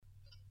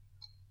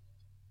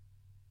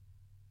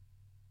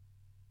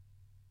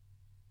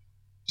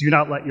Do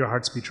not let your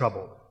hearts be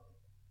troubled.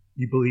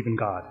 You believe in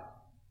God.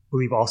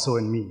 Believe also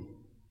in me.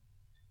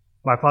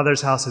 My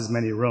Father's house has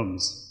many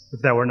rooms.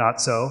 If that were not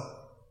so,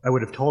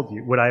 would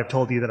I have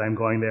told you that I am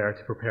going there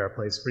to prepare a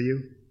place for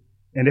you?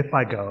 And if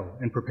I go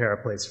and prepare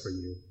a place for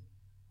you,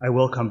 I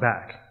will come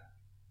back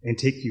and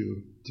take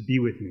you to be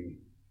with me,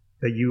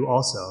 that you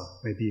also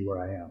may be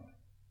where I am.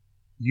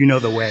 You know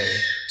the way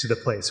to the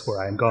place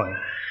where I am going.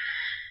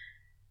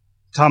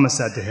 Thomas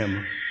said to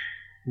him,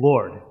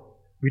 Lord,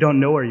 we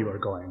don't know where you are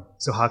going,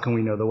 so how can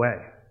we know the way?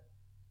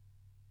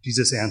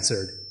 Jesus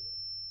answered,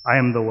 I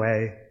am the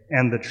way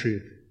and the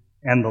truth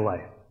and the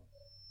life.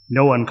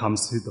 No one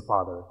comes to the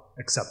Father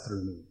except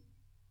through me.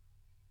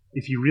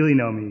 If you really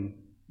know me,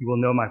 you will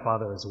know my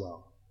Father as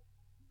well.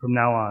 From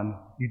now on,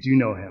 you do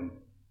know him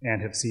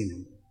and have seen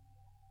him.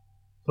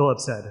 Philip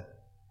said,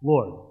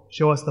 Lord,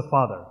 show us the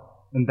Father,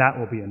 and that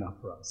will be enough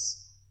for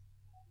us.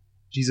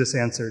 Jesus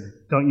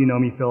answered, Don't you know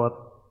me, Philip,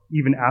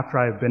 even after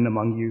I have been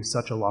among you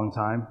such a long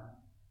time?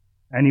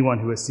 Anyone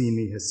who has seen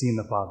me has seen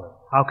the Father.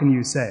 How can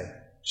you say,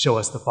 Show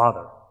us the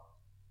Father?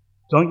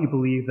 Don't you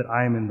believe that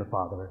I am in the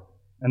Father,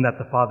 and that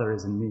the Father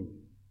is in me?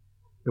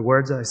 The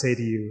words I say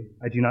to you,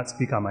 I do not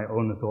speak on my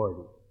own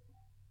authority.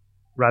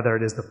 Rather,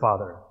 it is the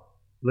Father,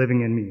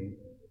 living in me,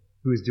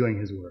 who is doing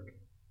his work.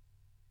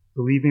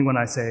 Believe me when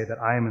I say that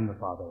I am in the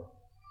Father,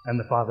 and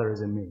the Father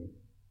is in me,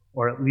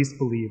 or at least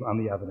believe on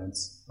the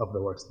evidence of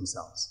the works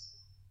themselves.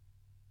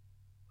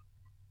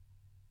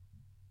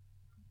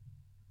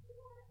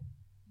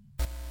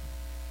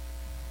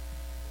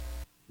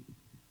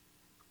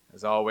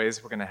 As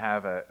always, we're going to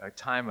have a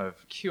time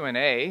of Q&A,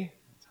 a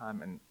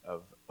time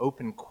of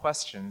open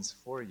questions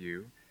for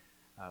you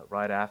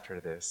right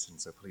after this.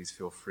 And so please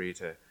feel free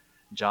to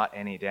jot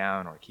any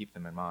down or keep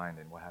them in mind,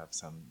 and we'll have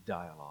some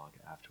dialogue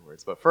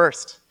afterwards. But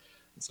first,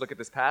 let's look at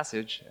this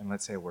passage and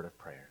let's say a word of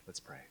prayer. Let's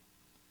pray.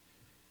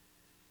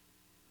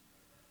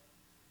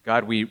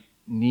 God, we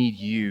need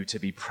you to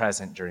be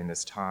present during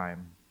this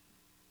time.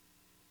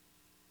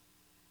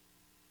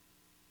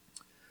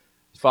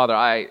 Father,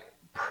 I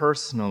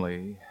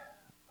personally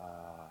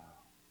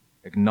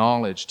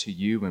acknowledge to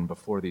you and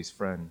before these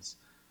friends,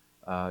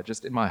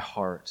 just in my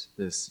heart,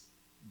 this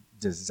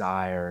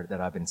desire that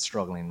I've been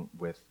struggling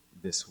with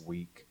this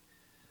week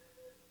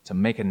to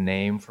make a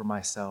name for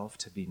myself,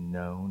 to be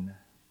known.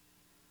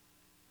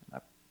 I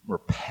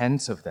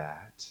repent of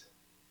that,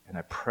 and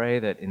I pray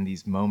that in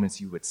these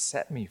moments you would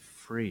set me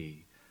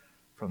free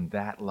from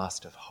that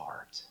lust of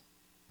heart,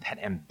 that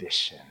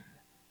ambition,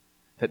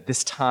 that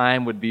this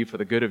time would be for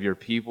the good of your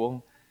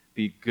people,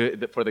 be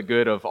good for the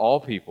good of all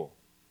people,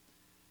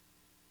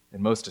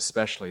 and most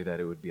especially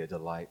that it would be a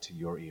delight to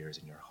your ears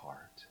and your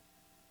heart.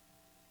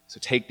 So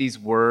take these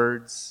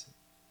words,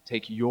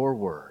 take your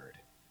word,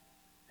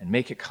 and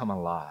make it come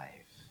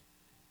alive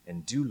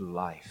and do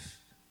life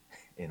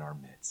in our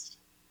midst.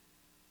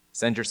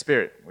 Send your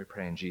Spirit, we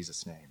pray in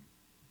Jesus' name.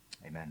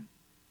 Amen.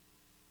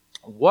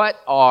 What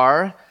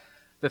are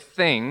the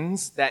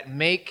things that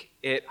make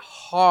it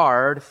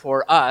hard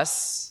for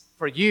us,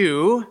 for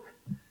you,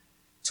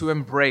 to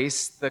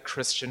embrace the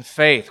Christian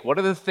faith? What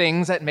are the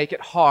things that make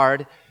it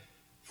hard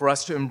for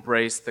us to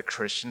embrace the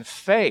Christian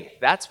faith?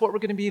 That's what we're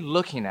going to be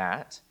looking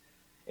at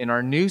in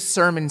our new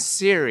sermon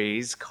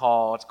series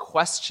called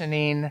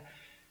Questioning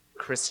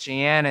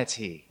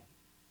Christianity.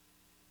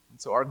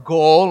 And so our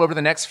goal over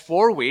the next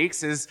 4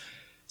 weeks is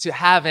to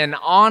have an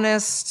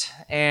honest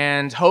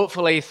and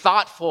hopefully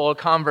thoughtful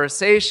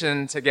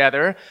conversation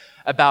together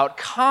about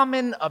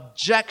common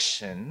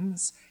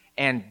objections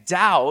and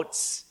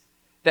doubts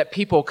that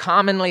people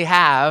commonly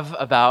have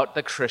about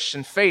the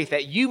Christian faith,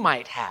 that you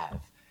might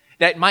have,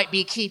 that might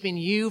be keeping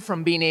you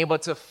from being able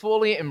to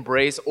fully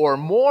embrace or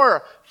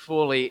more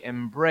fully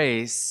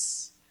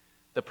embrace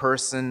the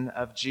person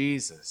of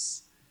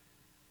Jesus.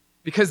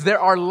 Because there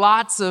are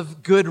lots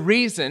of good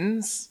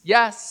reasons,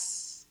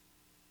 yes,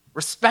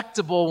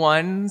 respectable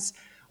ones,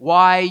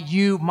 why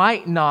you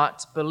might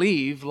not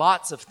believe,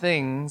 lots of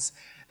things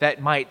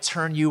that might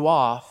turn you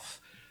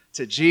off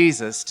to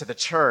Jesus, to the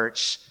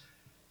church,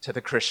 to the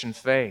Christian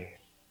faith.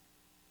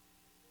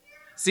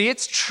 See,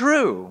 it's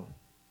true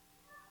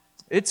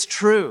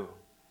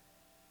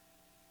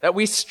that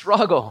we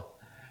struggle,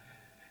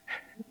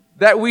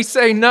 that we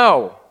say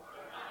no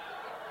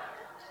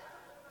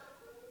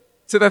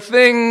to the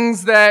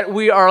things that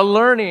we are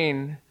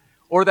learning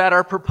or that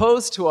are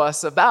proposed to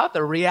us about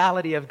the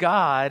reality of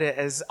God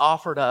as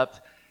offered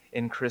up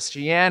in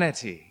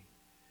Christianity.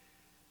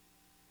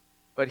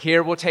 But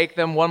here we'll take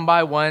them one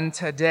by one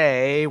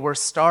today. We're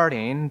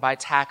starting by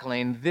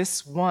tackling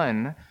this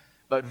one,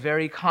 but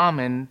very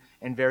common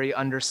and very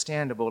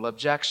understandable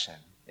objection.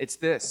 It's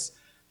this: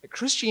 that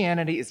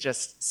Christianity is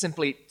just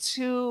simply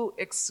too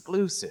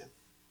exclusive.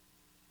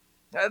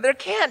 There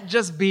can't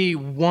just be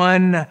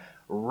one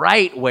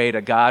right way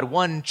to God,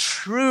 one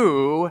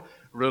true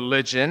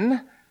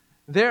religion.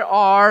 There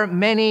are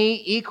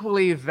many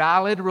equally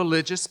valid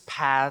religious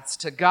paths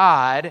to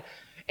God,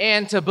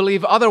 and to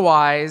believe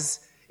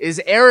otherwise is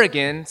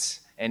arrogant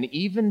and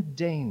even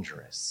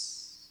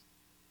dangerous.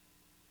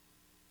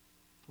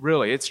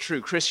 Really, it's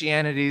true.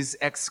 Christianity's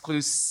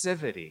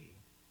exclusivity.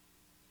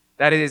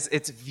 That is,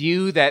 its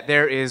view that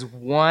there is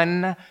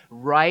one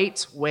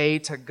right way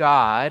to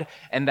God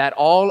and that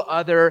all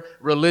other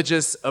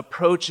religious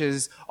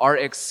approaches are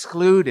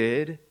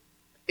excluded.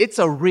 It's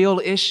a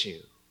real issue.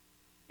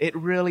 It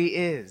really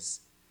is.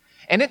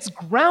 And it's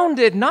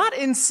grounded not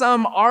in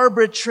some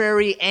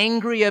arbitrary,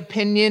 angry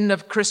opinion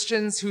of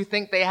Christians who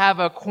think they have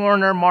a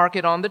corner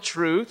market on the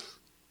truth.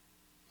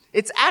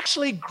 It's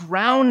actually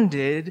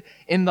grounded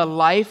in the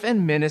life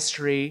and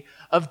ministry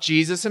of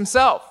Jesus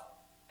himself,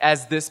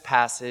 as this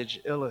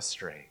passage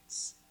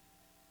illustrates.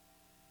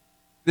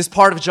 This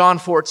part of John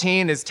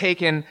 14 is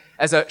taken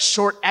as a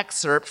short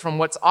excerpt from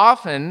what's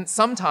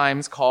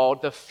sometimes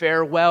called the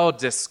farewell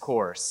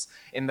discourse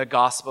in the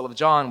Gospel of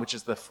John, which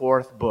is the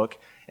fourth book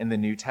in the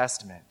New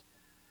Testament.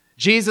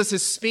 Jesus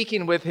is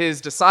speaking with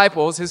his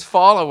disciples, his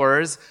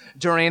followers,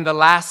 during the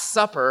Last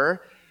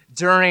Supper,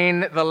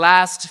 during the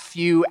last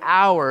few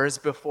hours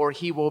before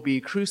he will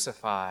be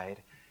crucified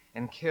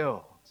and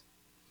killed.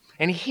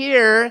 And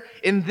here,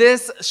 in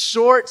this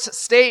short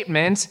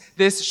statement,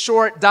 this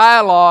short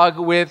dialogue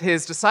with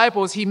his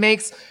disciples, he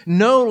makes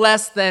no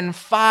less than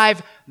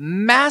 5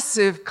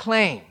 massive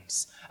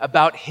claims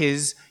about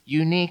his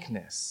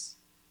uniqueness.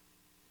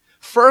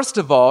 First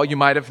of all, you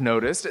might have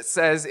noticed, it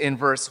says in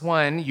verse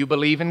 1, "You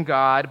believe in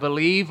God,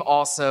 believe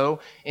also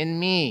in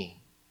me."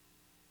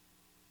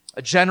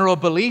 A general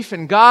belief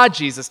in God,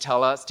 Jesus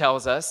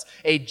tells us,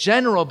 a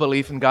general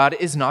belief in God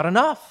is not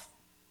enough.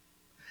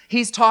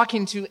 He's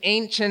talking to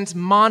ancient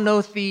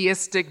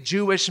monotheistic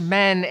Jewish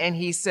men, and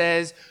he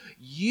says,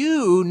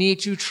 you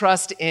need to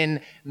trust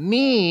in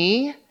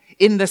me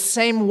in the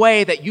same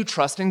way that you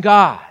trust in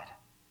God.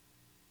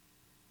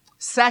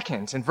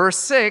 Second, in verse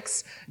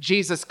 6,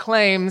 Jesus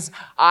claims,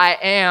 I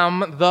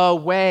am the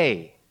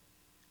way.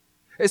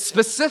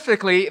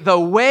 Specifically, the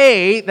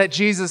way that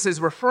Jesus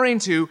is referring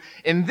to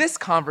in this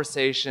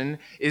conversation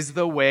is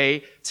the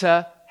way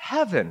to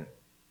heaven.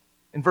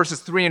 In verses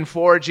 3 and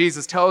 4,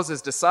 Jesus tells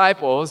his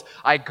disciples,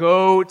 I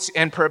go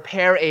and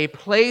prepare a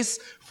place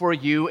for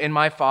you in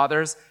my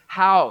Father's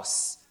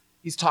house.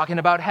 He's talking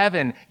about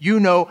heaven.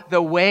 You know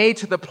the way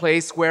to the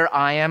place where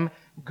I am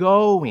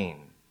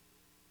going.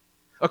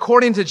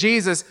 According to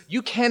Jesus,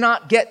 you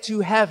cannot get to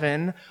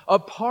heaven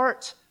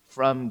apart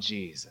from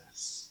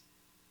Jesus.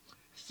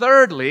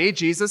 Thirdly,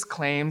 Jesus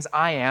claims,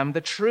 I am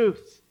the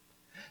truth.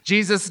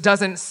 Jesus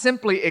doesn't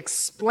simply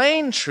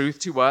explain truth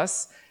to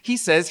us. He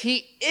says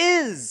he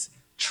is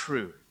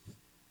truth.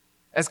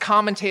 As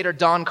commentator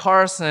Don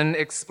Carson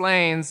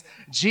explains,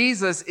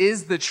 Jesus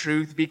is the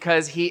truth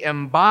because he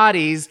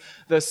embodies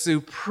the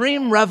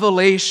supreme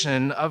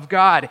revelation of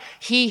God.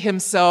 He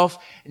himself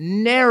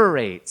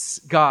narrates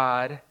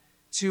God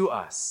to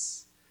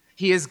us.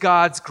 He is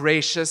God's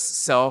gracious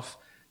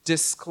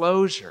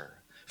self-disclosure.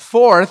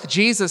 Fourth,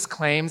 Jesus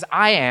claims,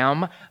 I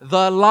am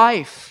the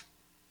life.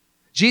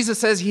 Jesus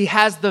says he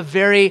has the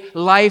very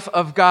life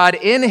of God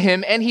in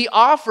him, and he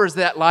offers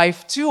that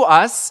life to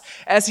us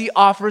as he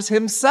offers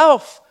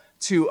himself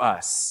to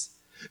us.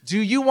 Do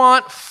you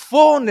want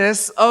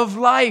fullness of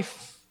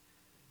life?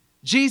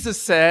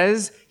 Jesus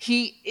says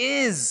he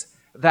is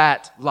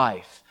that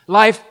life.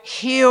 Life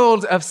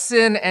healed of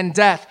sin and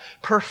death,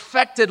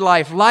 perfected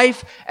life,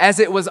 life as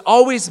it was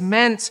always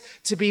meant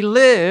to be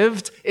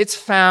lived. It's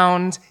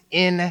found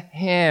in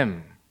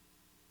him.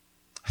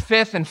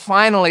 Fifth and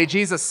finally,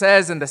 Jesus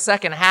says in the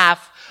second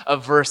half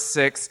of verse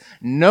 6,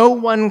 no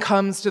one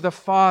comes to the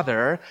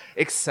Father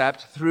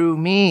except through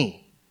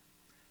me.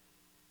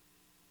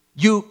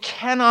 You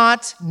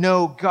cannot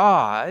know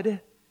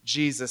God,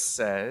 Jesus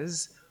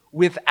says,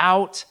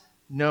 without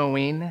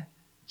knowing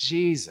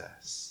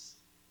Jesus.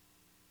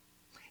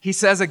 He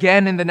says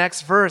again in the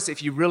next verse,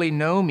 if you really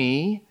know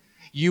me,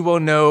 you will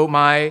know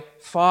my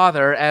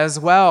Father as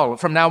well.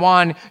 From now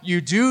on,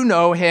 you do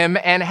know him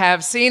and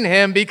have seen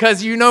him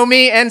because you know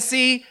me and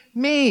see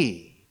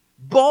me.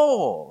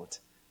 Bold,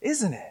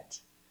 isn't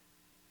it?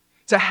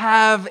 To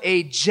have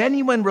a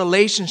genuine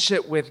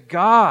relationship with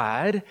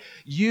God,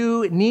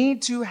 you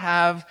need to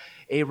have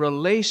a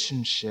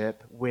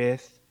relationship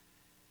with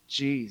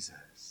Jesus.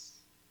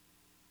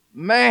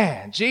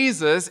 Man,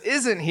 Jesus,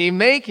 isn't he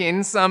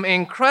making some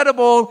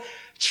incredible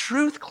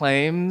truth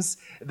claims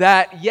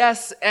that,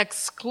 yes,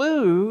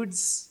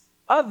 excludes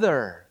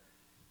other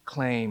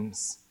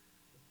claims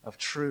of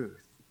truth.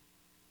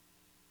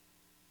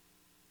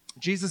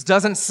 Jesus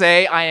doesn't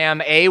say, I am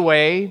a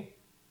way,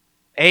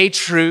 a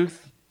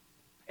truth,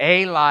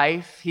 a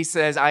life. He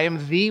says, I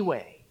am the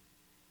way,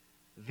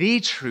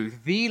 the truth,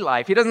 the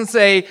life. He doesn't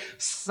say,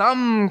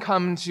 some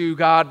come to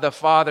God the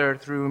Father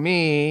through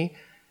me.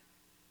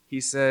 He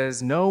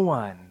says, no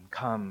one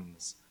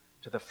comes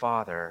to the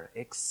Father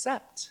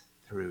except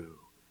through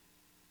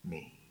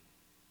me.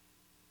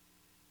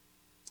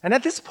 And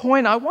at this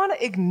point, I want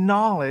to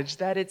acknowledge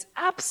that it's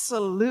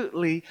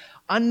absolutely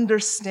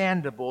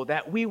understandable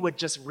that we would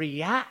just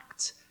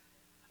react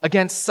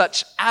against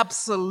such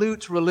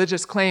absolute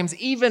religious claims,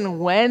 even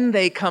when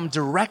they come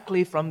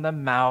directly from the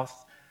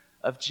mouth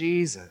of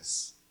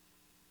Jesus.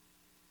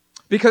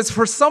 Because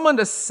for someone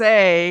to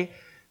say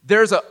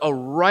there's a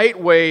right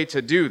way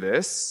to do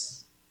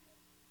this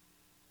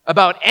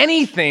about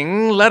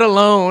anything, let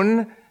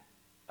alone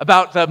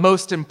about the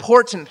most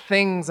important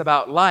things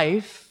about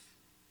life,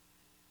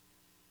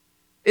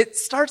 it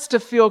starts to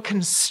feel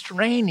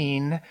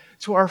constraining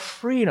to our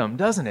freedom,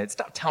 doesn't it?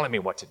 Stop telling me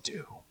what to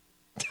do.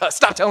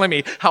 Stop telling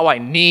me how I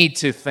need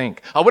to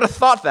think. I would have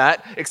thought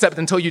that, except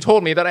until you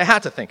told me that I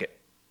had to think it.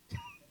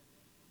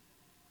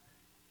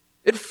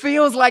 It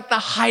feels like the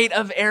height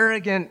of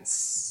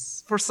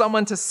arrogance for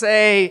someone to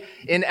say,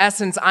 in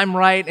essence, I'm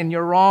right and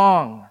you're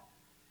wrong.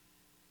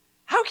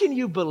 How can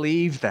you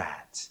believe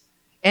that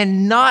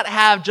and not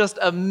have just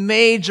a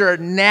major,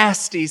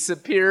 nasty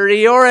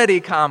superiority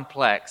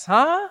complex,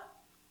 huh?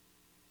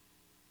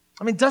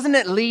 I mean, doesn't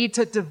it lead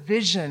to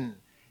division?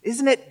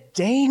 Isn't it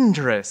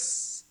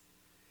dangerous?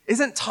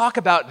 Isn't talk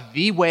about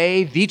the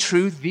way, the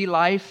truth, the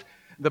life,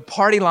 the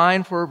party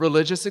line for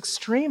religious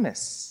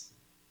extremists?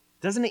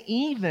 Doesn't it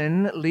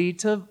even lead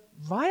to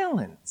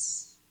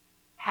violence?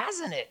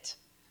 Hasn't it?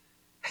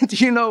 Do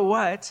you know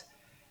what?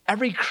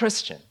 Every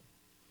Christian,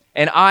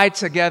 and I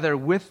together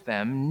with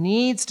them,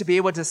 needs to be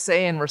able to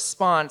say in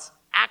response,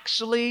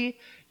 actually,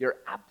 you're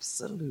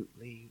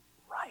absolutely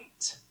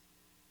right.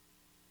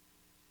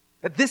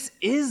 That this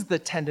is the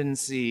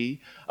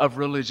tendency of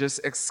religious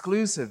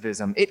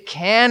exclusivism. It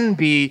can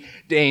be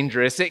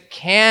dangerous. It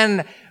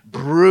can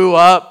brew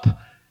up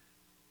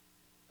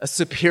a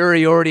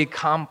superiority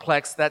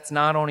complex that's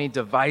not only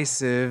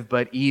divisive,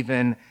 but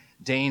even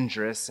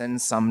dangerous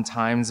and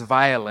sometimes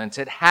violent.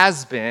 It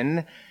has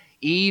been,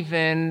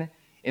 even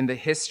in the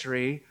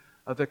history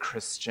of the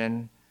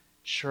Christian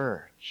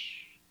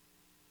church.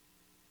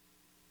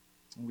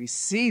 We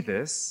see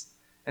this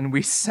and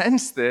we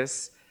sense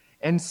this,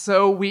 and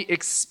so we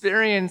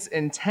experience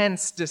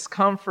intense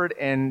discomfort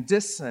and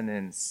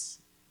dissonance,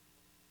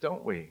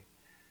 don't we?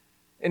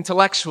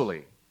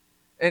 Intellectually,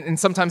 and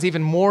sometimes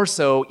even more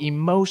so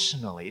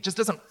emotionally. It just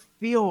doesn't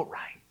feel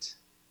right.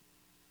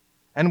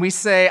 And we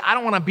say, I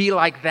don't want to be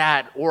like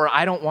that, or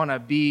I don't want to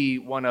be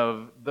one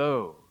of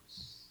those.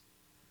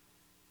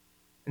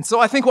 And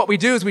so I think what we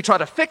do is we try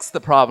to fix the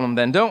problem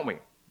then, don't we?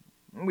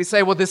 We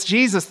say, well, this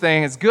Jesus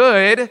thing is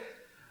good,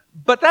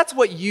 but that's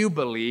what you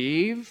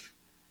believe.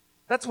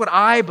 That's what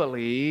I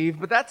believe,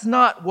 but that's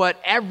not what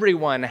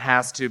everyone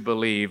has to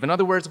believe. In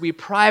other words, we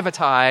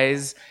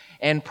privatize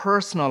and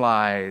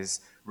personalize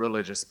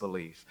religious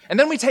belief. And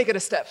then we take it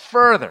a step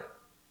further,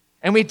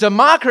 and we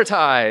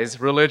democratize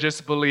religious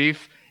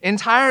belief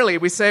entirely.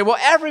 We say, well,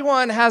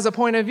 everyone has a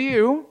point of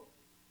view.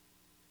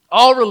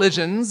 All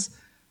religions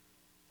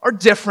are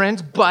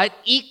different, but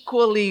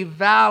equally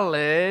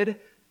valid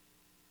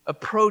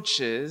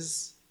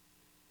approaches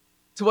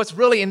to what's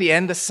really, in the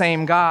end, the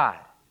same God.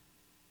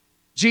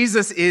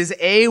 Jesus is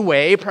a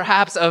way,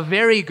 perhaps a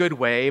very good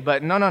way,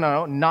 but no,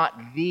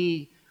 not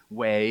the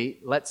way.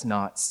 Let's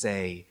not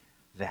say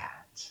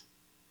that.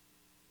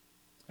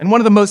 And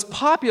one of the most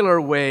popular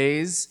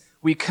ways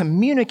we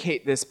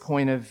communicate this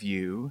point of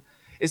view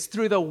is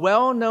through the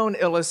well-known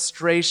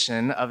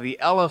illustration of the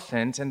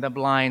elephant and the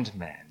blind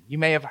man. You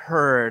may have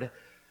heard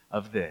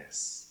of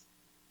this.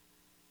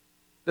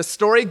 The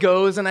story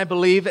goes, and I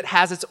believe it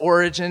has its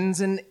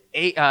origins in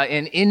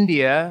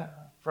India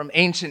from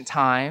ancient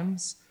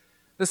times.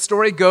 The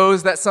story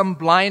goes that some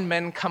blind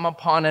men come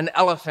upon an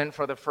elephant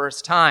for the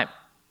first time.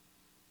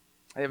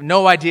 They have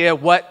no idea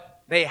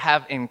what they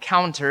have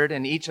encountered,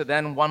 and each of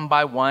them, one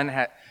by one,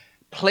 had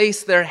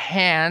placed their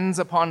hands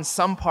upon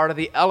some part of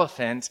the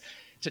elephant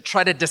to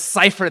try to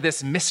decipher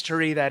this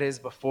mystery that is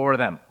before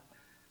them.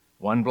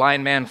 One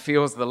blind man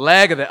feels the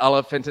leg of the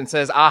elephant and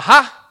says,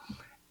 aha!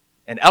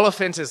 An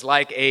elephant is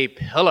like a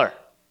pillar,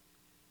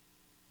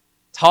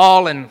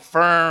 tall and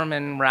firm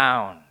and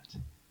round.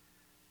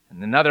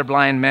 And another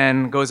blind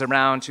man goes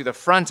around to the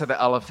front of the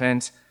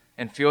elephant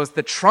and feels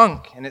the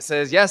trunk, and it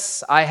says,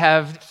 yes, I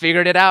have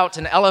figured it out.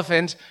 An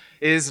elephant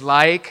is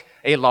like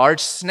a large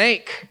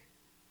snake.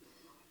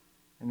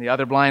 And the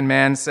other blind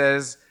man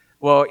says,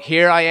 well,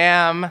 here I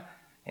am.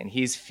 And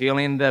he's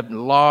feeling the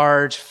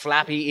large,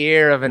 flappy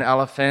ear of an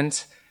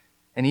elephant.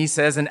 And he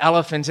says, an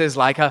elephant is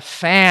like a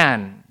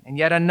fan. And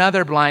yet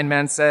another blind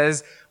man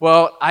says,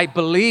 well, I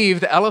believe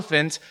the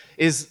elephant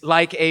is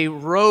like a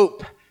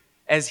rope,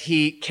 as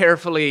he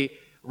carefully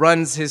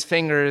runs his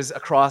fingers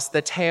across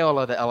the tail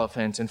of the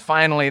elephant. And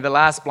finally, the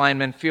last blind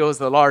man feels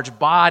the large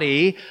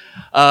body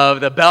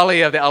of the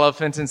belly of the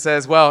elephant and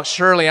says, well,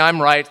 surely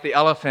I'm right. The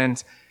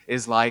elephant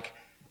is like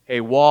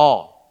a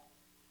wall.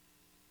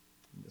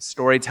 The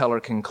storyteller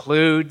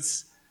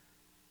concludes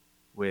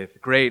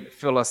with great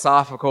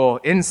philosophical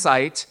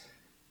insight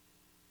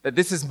that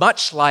this is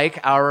much like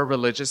our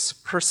religious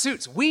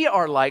pursuits. We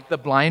are like the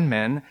blind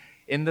men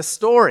in the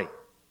story.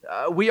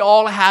 We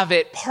all have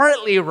it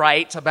partly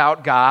right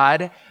about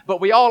God, but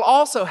we all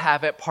also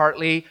have it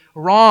partly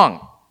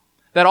wrong.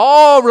 That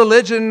all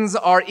religions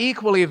are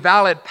equally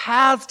valid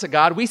paths to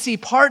God. We see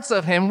parts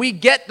of Him. We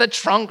get the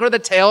trunk or the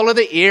tail or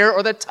the ear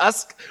or the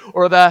tusk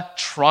or the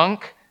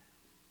trunk.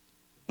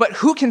 But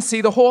who can see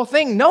the whole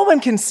thing? No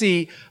one can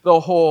see the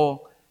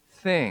whole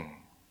thing.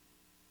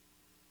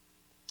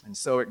 And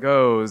so it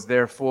goes,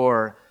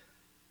 therefore,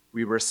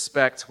 we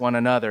respect one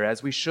another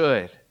as we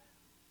should,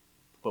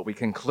 but we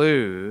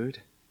conclude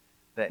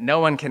that no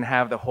one can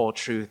have the whole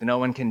truth. No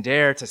one can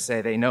dare to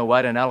say they know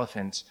what an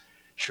elephant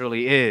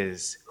truly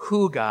is,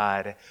 who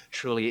God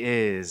truly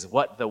is,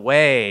 what the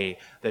way,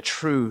 the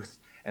truth,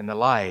 and the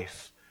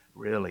life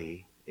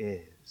really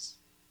is.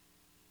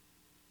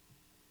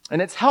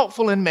 And it's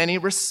helpful in many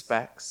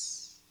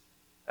respects,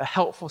 a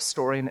helpful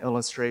story and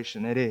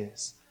illustration it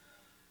is.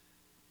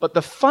 But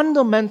the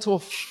fundamental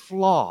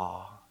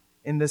flaw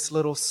in this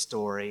little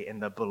story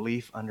and the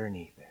belief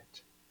underneath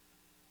it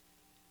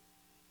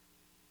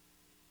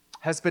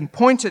has been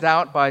pointed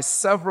out by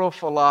several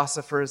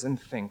philosophers and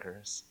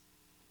thinkers.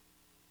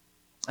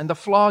 And the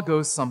flaw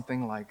goes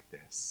something like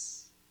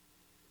this.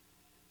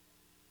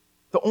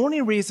 The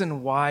only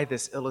reason why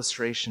this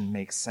illustration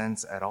makes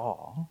sense at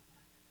all,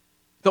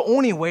 the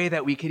only way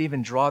that we could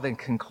even draw the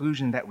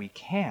conclusion that we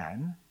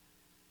can,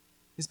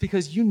 is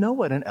because you know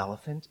what an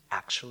elephant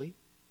actually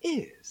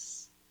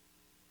is.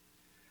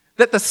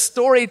 That the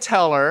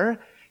storyteller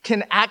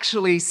can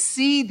actually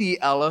see the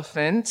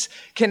elephant,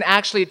 can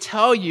actually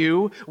tell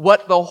you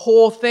what the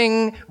whole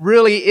thing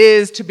really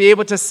is, to be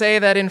able to say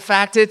that, in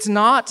fact, it's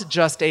not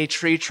just a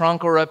tree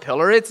trunk or a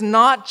pillar. It's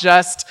not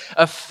just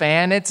a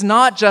fan. It's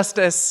not just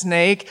a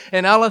snake.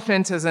 An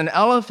elephant is an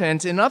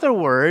elephant. In other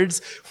words,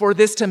 for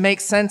this to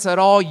make sense at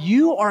all,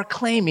 you are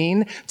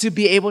claiming to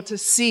be able to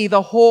see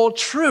the whole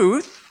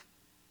truth,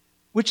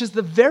 which is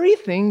the very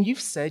thing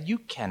you've said you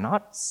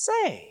cannot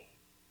say.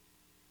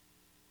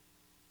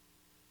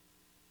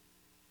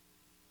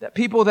 That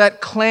people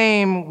that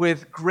claim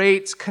with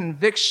great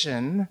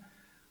conviction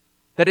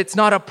that it's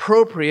not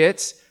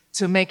appropriate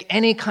to make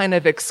any kind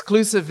of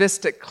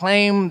exclusivistic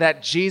claim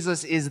that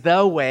Jesus is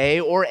the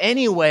way or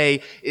any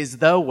way is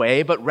the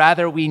way, but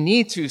rather we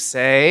need to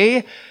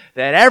say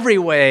that every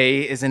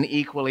way is an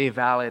equally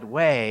valid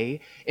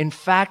way, in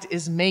fact,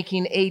 is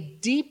making a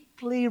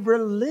deeply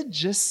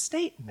religious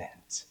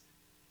statement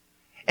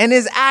and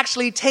is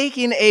actually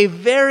taking a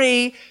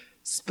very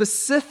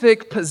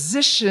specific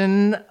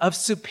position of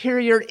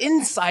superior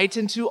insight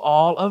into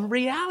all of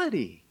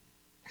reality.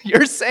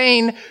 You're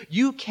saying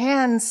you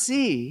can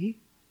see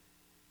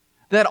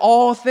that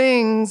all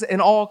things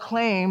and all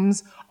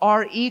claims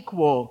are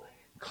equal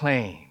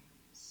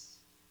claims.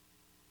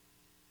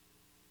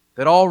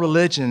 That all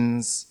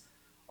religions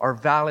are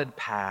valid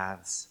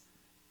paths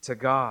to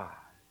God.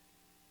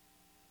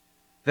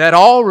 That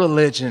all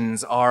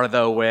religions are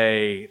the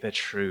way, the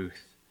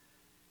truth,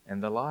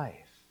 and the life.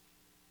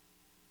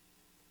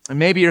 And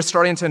maybe you're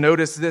starting to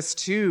notice this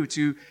too,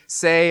 to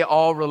say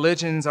all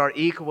religions are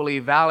equally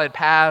valid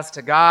paths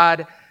to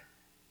God,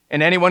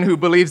 and anyone who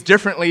believes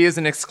differently is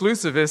an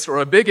exclusivist or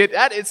a bigot.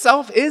 That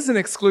itself is an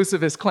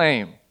exclusivist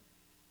claim.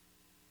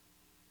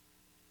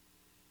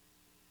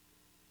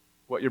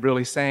 What you're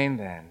really saying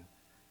then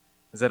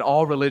is that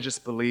all religious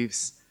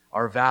beliefs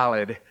are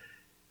valid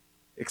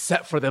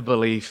except for the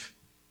belief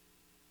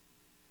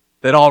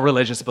that all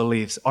religious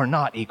beliefs are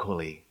not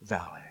equally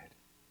valid.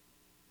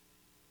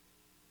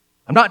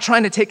 I'm not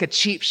trying to take a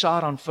cheap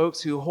shot on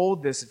folks who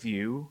hold this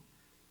view.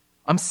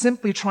 I'm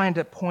simply trying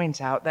to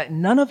point out that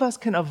none of us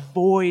can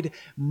avoid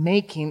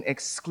making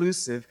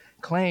exclusive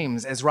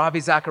claims. As Ravi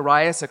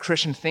Zacharias, a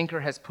Christian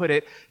thinker, has put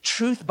it,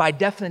 truth by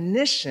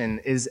definition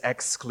is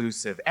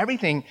exclusive.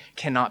 Everything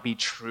cannot be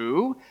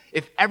true.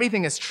 If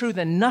everything is true,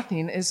 then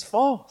nothing is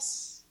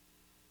false.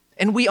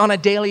 And we on a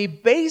daily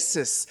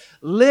basis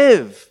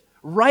live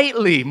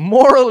rightly,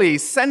 morally,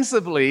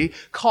 sensibly,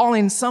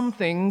 calling some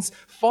things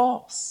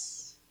false.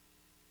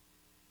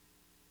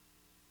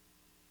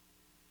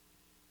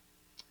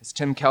 As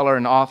Tim Keller,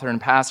 an author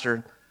and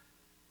pastor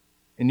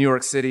in New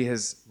York City,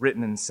 has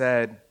written and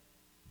said,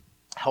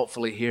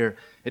 helpfully here,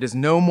 it is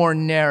no more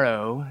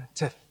narrow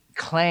to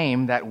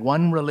claim that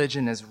one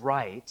religion is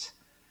right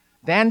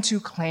than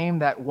to claim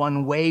that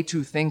one way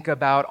to think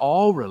about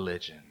all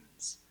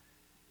religions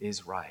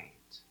is right.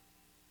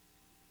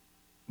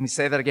 Let me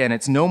say that again.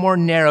 It's no more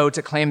narrow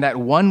to claim that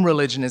one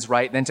religion is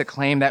right than to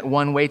claim that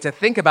one way to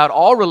think about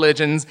all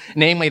religions,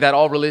 namely that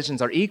all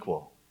religions are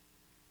equal,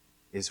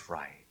 is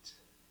right.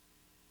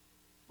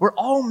 We're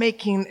all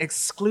making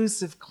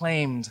exclusive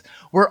claims.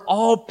 We're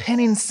all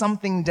pinning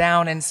something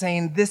down and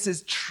saying this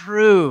is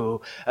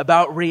true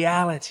about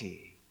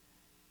reality.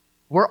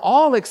 We're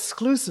all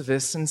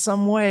exclusivists in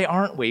some way,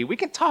 aren't we? We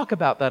can talk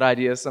about that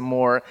idea some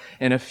more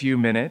in a few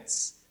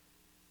minutes.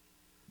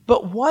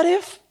 But what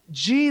if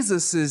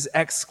Jesus'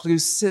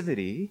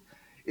 exclusivity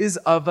is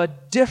of a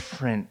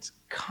different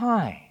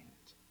kind?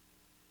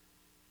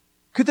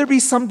 Could there be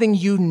something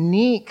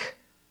unique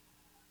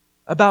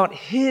about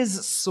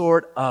his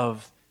sort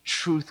of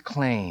truth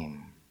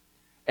claim,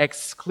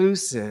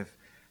 exclusive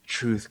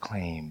truth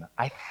claim?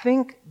 I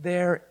think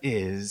there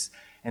is,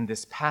 and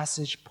this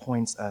passage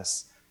points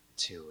us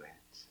to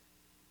it.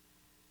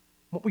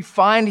 What we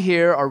find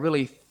here are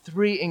really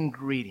three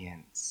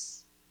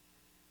ingredients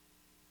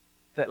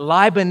that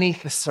lie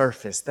beneath the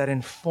surface that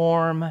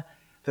inform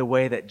the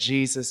way that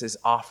Jesus is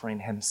offering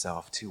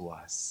himself to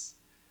us.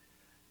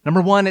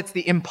 Number one, it's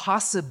the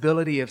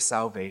impossibility of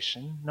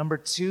salvation. Number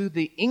two,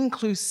 the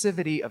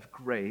inclusivity of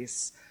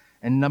grace.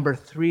 And number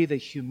three, the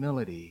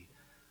humility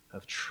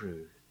of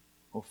truth.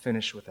 We'll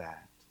finish with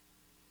that.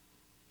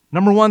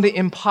 Number one, the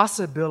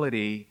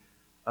impossibility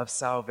of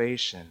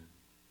salvation.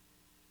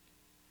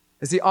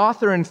 As the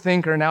author and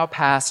thinker, now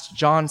past,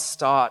 John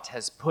Stott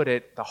has put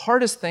it, the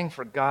hardest thing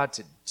for God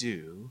to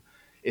do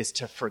is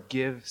to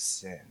forgive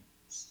sins.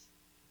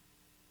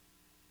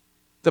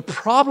 The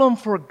problem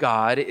for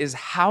God is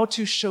how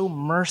to show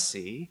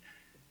mercy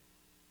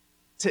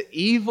to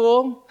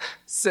evil,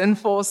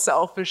 sinful,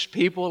 selfish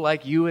people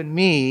like you and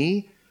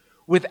me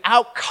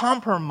without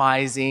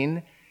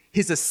compromising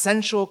his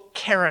essential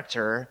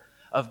character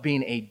of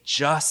being a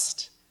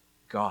just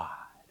God.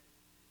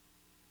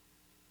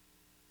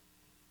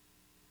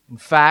 In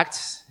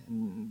fact,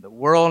 in the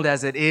world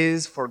as it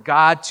is, for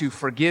God to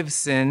forgive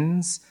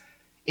sins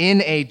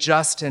in a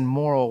just and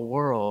moral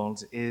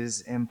world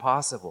is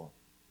impossible.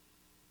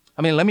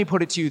 I mean, let me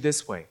put it to you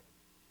this way.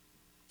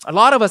 A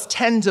lot of us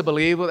tend to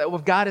believe that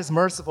if God is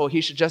merciful,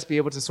 he should just be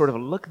able to sort of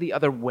look the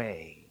other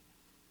way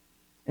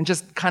and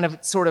just kind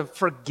of sort of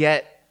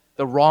forget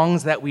the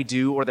wrongs that we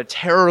do or the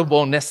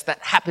terribleness that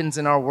happens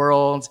in our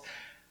world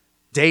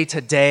day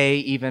to day,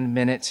 even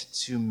minute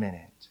to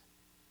minute.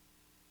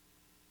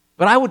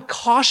 But I would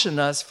caution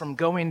us from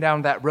going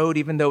down that road,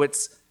 even though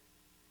it's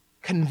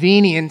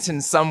convenient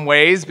in some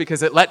ways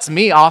because it lets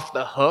me off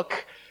the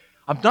hook.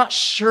 I'm not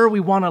sure we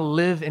want to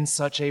live in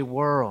such a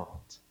world.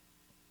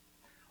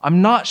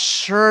 I'm not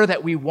sure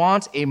that we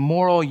want a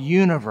moral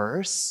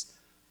universe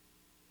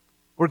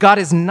where God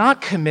is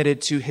not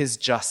committed to his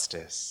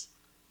justice.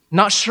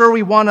 Not sure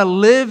we want to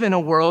live in a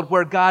world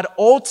where God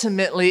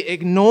ultimately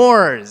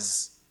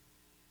ignores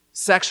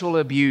sexual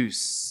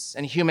abuse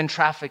and human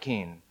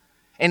trafficking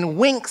and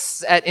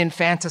winks at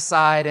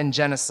infanticide and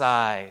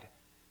genocide,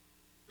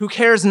 who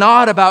cares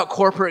not about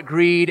corporate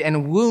greed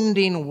and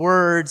wounding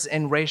words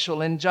and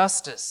racial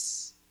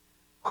injustice.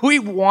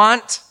 We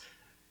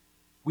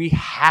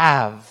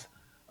have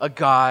a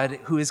God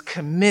who is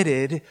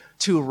committed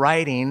to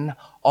righting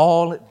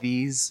all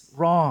these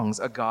wrongs,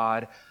 a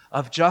God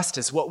of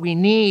justice. What we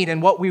need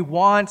and what we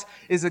want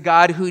is a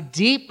God who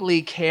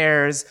deeply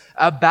cares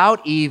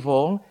about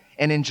evil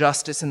and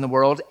injustice in the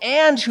world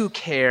and who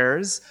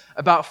cares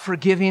about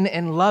forgiving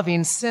and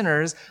loving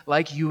sinners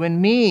like you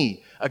and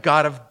me, a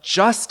God of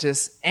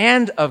justice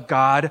and a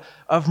God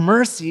of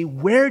mercy.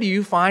 Where do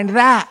you find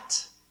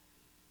that?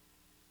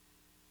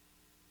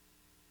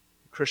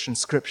 Christian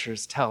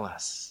scriptures tell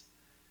us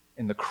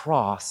in the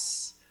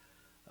cross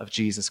of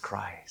Jesus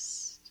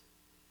Christ.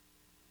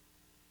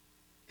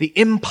 The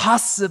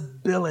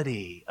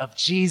impossibility of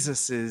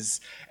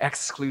Jesus'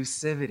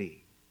 exclusivity.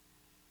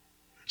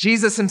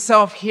 Jesus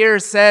himself here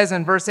says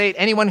in verse 8,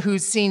 anyone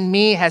who's seen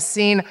me has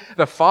seen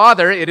the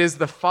Father. It is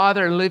the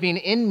Father living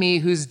in me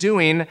who's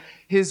doing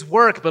his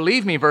work.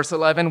 Believe me, verse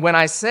 11, when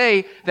I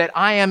say that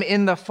I am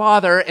in the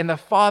Father and the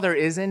Father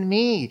is in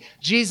me.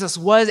 Jesus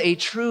was a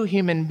true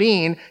human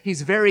being.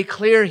 He's very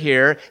clear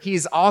here.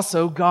 He's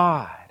also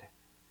God.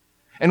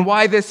 And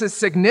why this is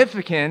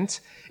significant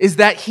is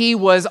that he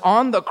was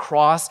on the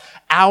cross,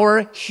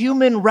 our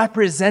human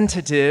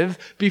representative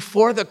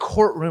before the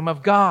courtroom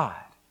of God.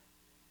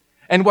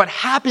 And what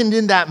happened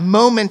in that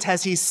moment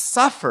as he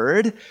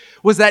suffered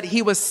was that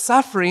he was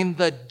suffering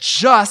the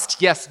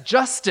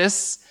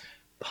justice,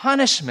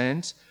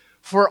 punishment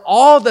for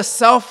all the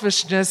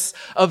selfishness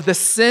of the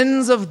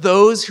sins of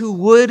those who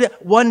would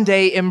one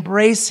day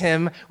embrace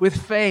him with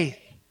faith.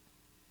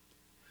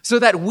 So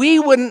that we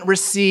wouldn't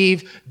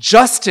receive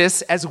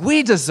justice as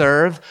we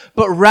deserve,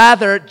 but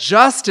rather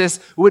justice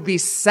would be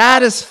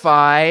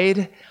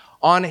satisfied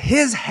on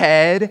his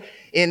head,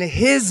 in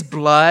his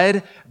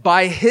blood,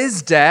 by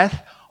his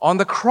death on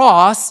the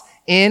cross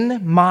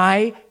in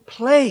my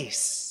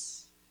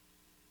place.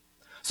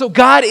 So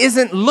God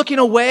isn't looking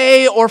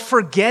away or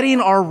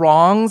forgetting our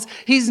wrongs.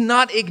 He's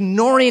not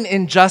ignoring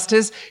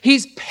injustice.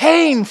 He's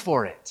paying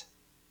for it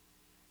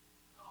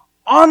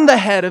on the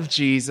head of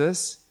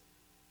Jesus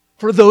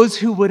for those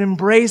who would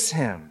embrace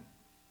him.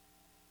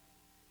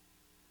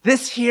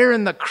 This here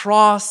in the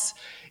cross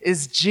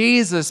is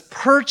Jesus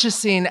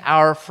purchasing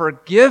our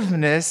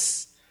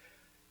forgiveness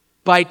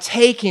by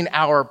taking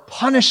our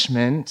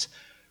punishment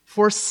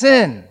for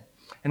sin.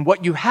 And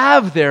what you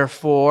have,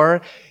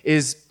 therefore,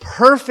 is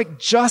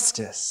perfect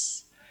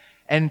justice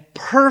and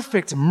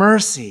perfect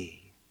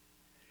mercy,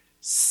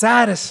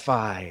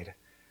 satisfied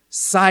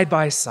side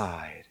by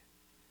side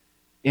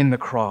in the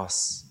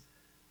cross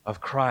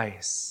of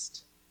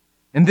Christ.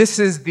 And this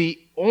is the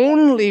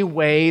only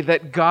way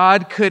that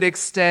God could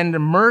extend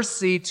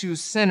mercy to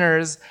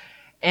sinners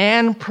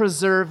and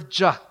preserve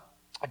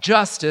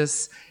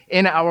justice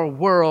in our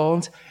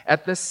world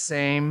at the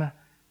same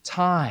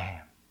time.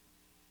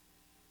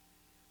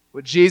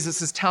 What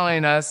Jesus is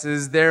telling us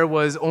is there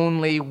was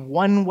only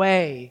one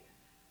way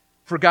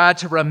for God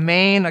to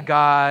remain a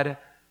God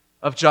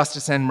of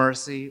justice and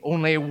mercy,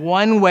 only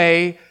one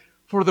way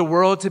for the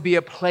world to be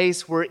a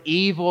place where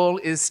evil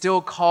is still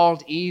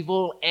called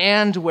evil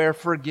and where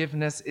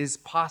forgiveness is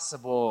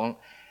possible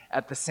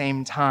at the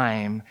same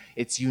time.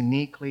 It's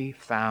uniquely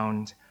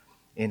found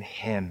in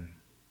Him.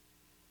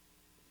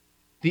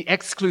 The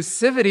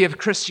exclusivity of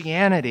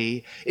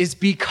Christianity is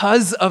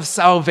because of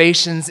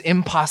salvation's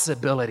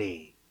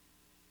impossibility.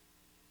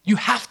 You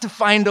have to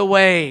find a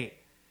way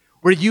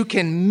where you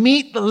can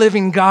meet the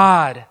living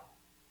God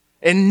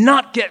and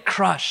not get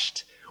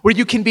crushed, where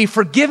you can be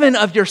forgiven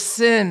of your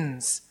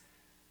sins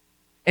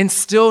and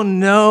still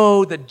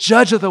know the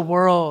judge of the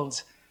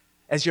world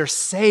as your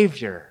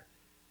Savior,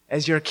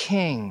 as your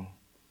King,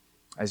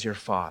 as your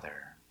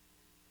Father.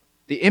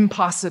 The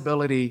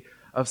impossibility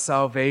of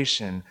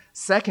salvation.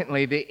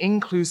 Secondly, the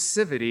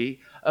inclusivity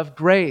of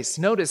grace.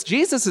 Notice,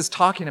 Jesus is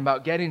talking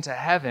about getting to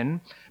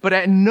heaven, but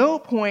at no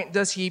point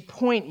does He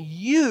point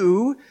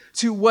you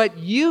to what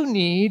you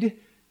need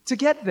to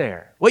get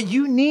there, what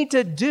you need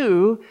to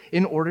do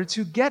in order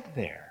to get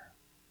there.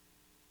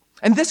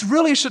 And this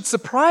really should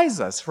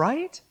surprise us,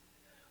 right?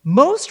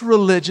 Most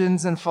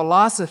religions and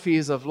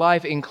philosophies of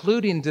life,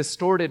 including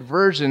distorted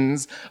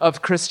versions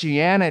of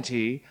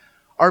Christianity,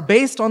 are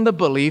based on the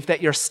belief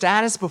that your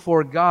status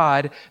before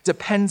God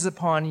depends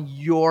upon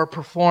your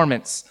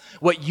performance,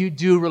 what you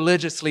do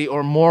religiously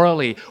or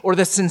morally, or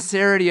the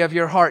sincerity of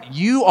your heart.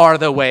 You are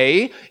the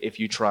way, if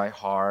you try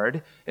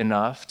hard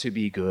enough to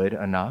be good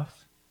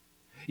enough.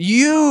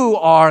 You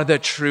are the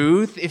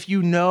truth, if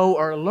you know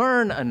or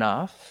learn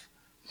enough.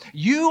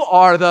 You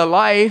are the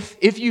life,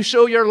 if you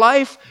show your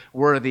life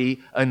worthy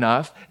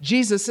enough.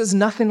 Jesus is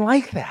nothing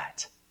like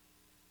that.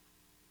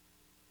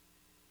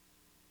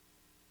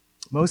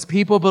 Most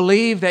people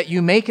believe that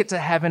you make it to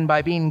heaven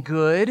by being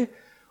good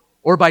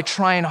or by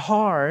trying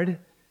hard.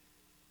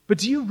 But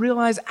do you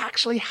realize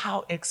actually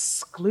how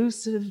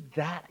exclusive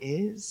that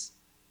is?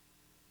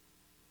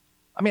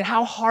 I mean,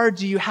 how hard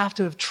do you have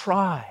to have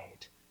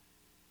tried?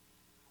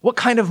 What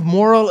kind of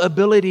moral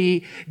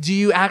ability do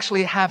you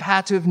actually have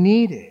had to have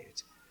needed?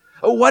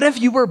 What if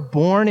you were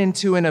born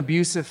into an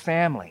abusive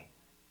family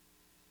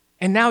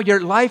and now your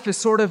life is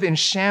sort of in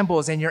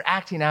shambles and you're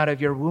acting out of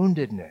your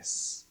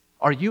woundedness?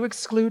 Are you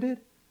excluded?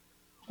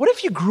 What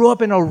if you grew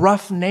up in a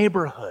rough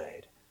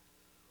neighborhood?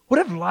 What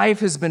if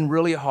life has been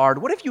really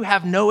hard? What if you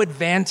have no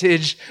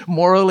advantage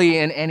morally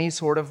in any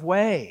sort of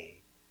way?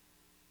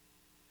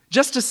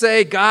 Just to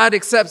say God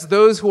accepts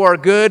those who are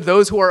good,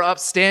 those who are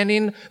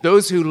upstanding,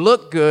 those who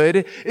look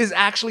good, is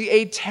actually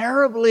a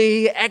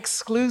terribly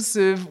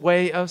exclusive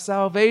way of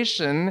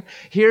salvation.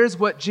 Here's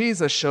what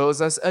Jesus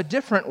shows us, a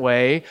different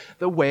way,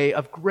 the way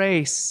of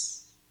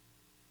grace.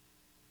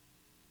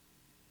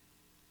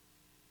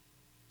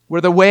 Where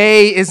the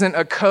way isn't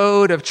a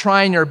code of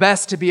trying your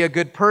best to be a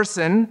good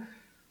person,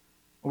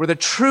 where the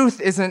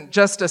truth isn't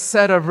just a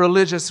set of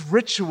religious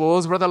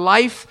rituals, where the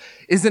life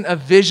isn't a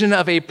vision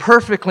of a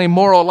perfectly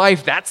moral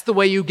life. That's the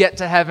way you get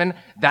to heaven.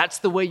 That's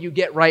the way you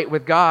get right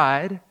with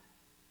God.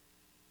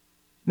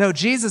 No,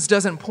 Jesus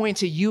doesn't point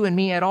to you and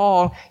me at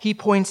all. He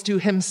points to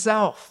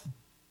Himself.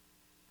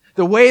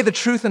 The way, the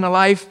truth, and the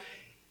life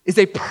is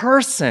a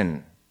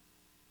person.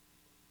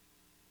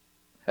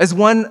 As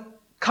one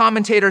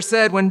commentator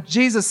said, when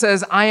Jesus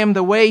says, "I am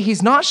the way,"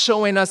 He's not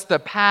showing us the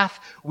path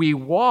we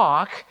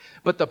walk,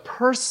 but the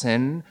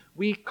person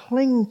we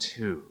cling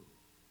to.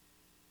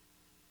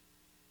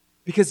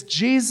 Because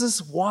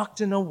Jesus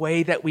walked in a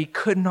way that we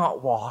could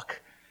not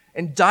walk,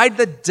 and died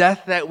the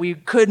death that we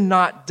could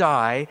not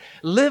die,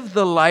 lived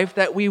the life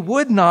that we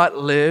would not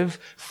live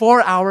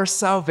for our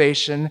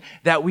salvation,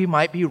 that we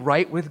might be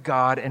right with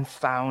God and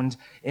found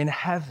in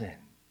heaven.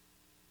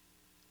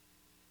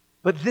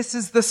 But this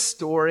is the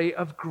story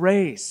of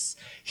grace.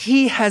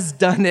 He has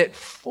done it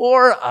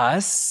for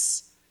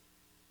us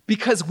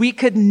because we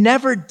could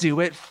never do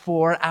it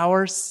for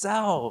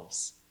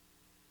ourselves.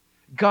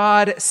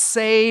 God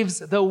saves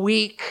the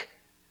weak,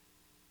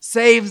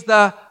 saves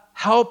the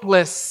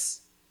helpless,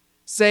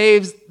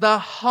 saves the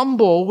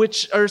humble,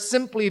 which are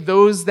simply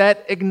those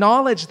that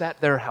acknowledge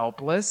that they're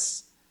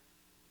helpless.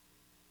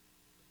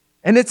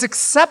 And it's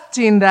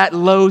accepting that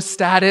low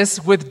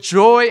status with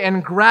joy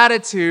and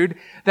gratitude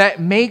that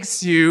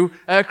makes you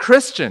a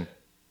Christian.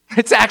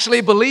 It's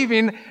actually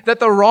believing that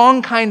the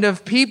wrong kind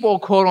of people,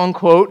 quote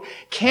unquote,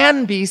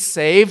 can be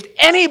saved.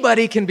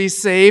 Anybody can be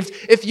saved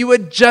if you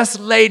would just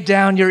lay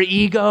down your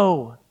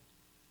ego.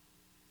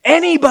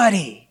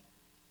 Anybody.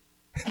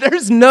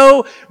 There's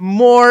no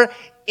more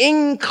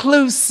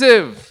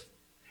inclusive,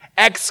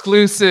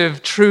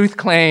 exclusive truth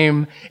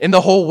claim in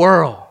the whole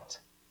world.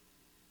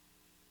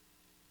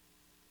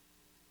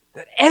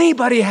 That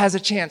anybody has a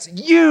chance.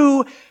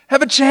 You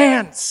have a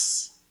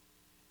chance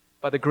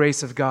by the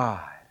grace of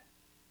God.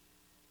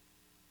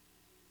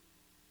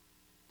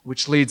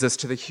 Which leads us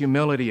to the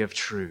humility of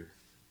truth.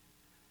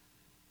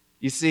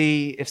 You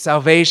see, if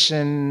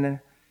salvation,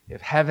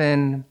 if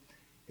heaven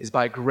is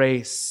by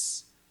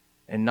grace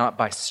and not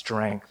by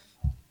strength,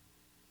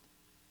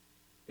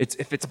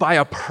 if it's by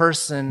a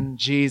person,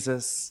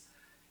 Jesus,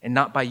 and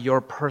not by your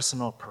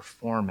personal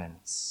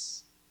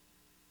performance,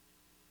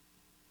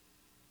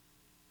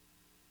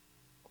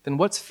 then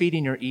what's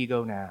feeding your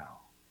ego now?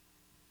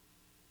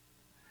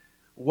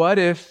 What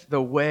if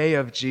the way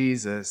of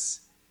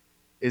Jesus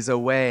is a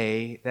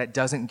way that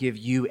doesn't give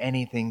you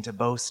anything to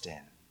boast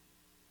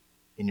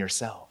in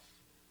yourself?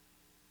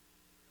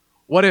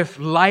 What if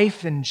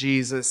life in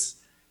Jesus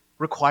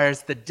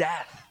requires the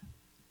death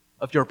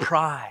of your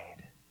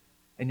pride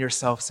and your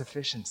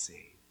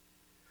self-sufficiency?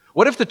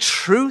 What if the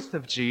truth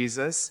of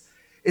Jesus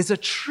is a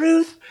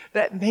truth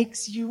that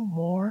makes you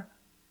more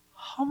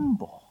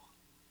humble?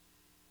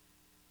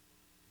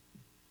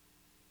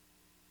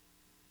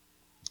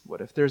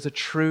 What if there's a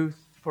truth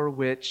for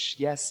which,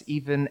 yes,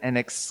 even an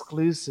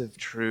exclusive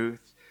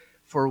truth,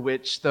 for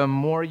which the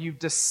more you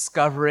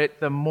discover it,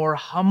 the more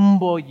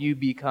humble you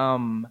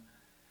become?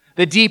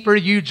 The deeper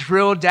you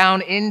drill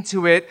down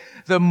into it,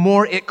 the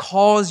more it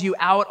calls you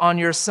out on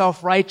your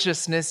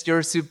self-righteousness,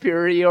 your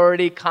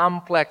superiority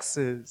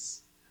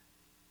complexes.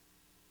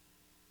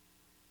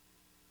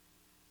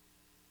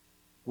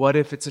 What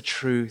if it's a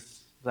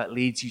truth that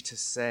leads you to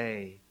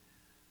say,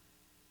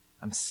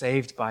 I'm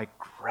saved by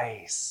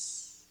grace?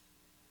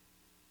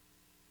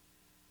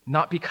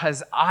 Not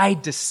because I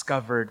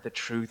discovered the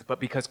truth, but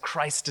because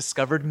Christ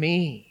discovered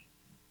me.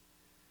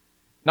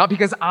 Not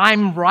because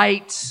I'm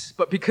right,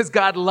 but because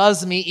God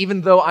loves me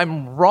even though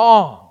I'm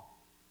wrong.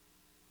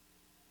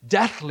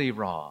 Deathly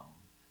wrong.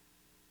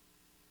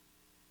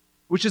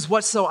 Which is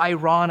what's so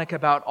ironic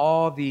about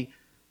all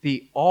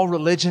all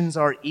religions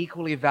are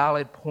equally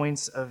valid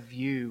points of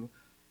view.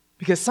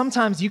 Because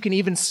sometimes you can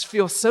even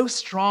feel so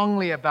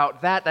strongly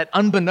about that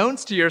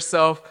unbeknownst to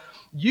yourself,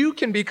 you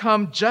can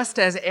become just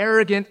as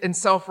arrogant and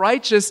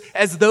self-righteous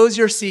as those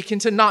you're seeking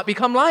to not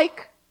become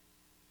like.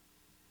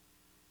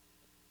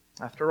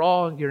 After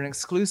all, you're an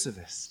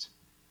exclusivist.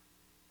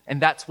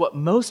 And that's what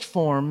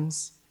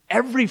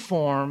every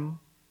form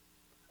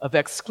of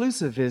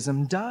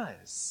exclusivism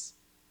does.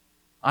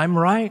 I'm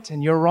right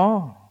and you're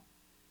wrong.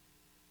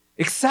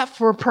 Except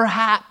for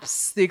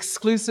perhaps the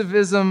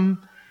exclusivism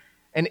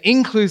and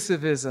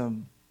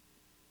inclusivism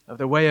of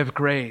the way of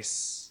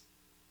grace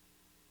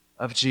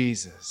of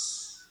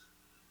Jesus.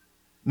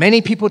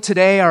 Many people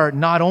today are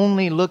not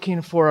only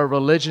looking for a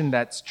religion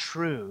that's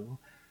true,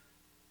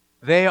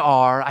 they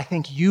are, I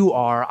think you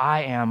are,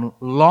 I am,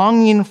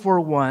 longing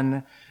for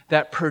one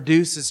that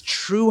produces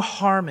true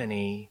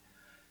harmony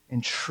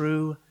and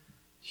true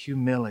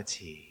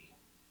humility.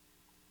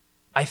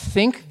 I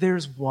think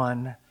there's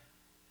one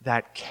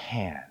that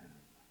can.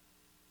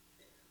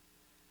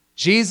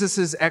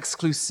 Jesus'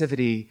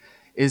 exclusivity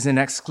is an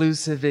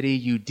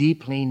exclusivity you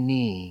deeply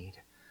need,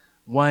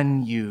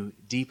 one you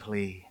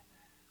deeply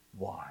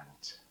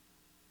want.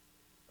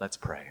 Let's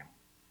pray.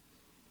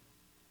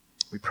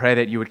 We pray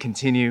that you would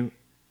continue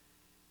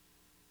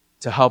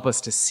to help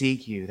us to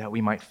seek you, that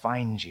we might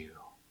find you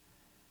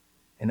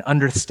and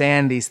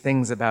understand these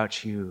things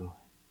about you,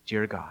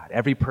 dear God,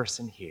 every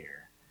person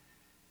here.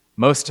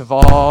 Most of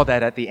all,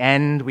 that at the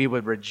end we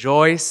would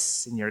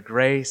rejoice in your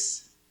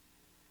grace,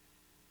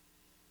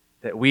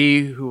 that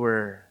we who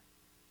were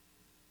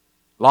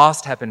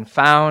lost have been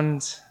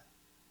found,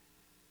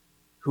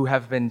 who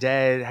have been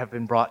dead have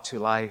been brought to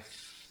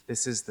life.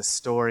 This is the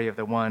story of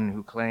the one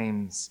who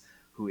claims,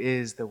 who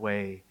is the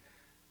way,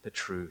 the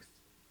truth,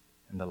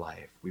 and the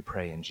life. We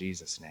pray in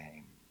Jesus'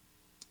 name.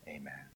 Amen.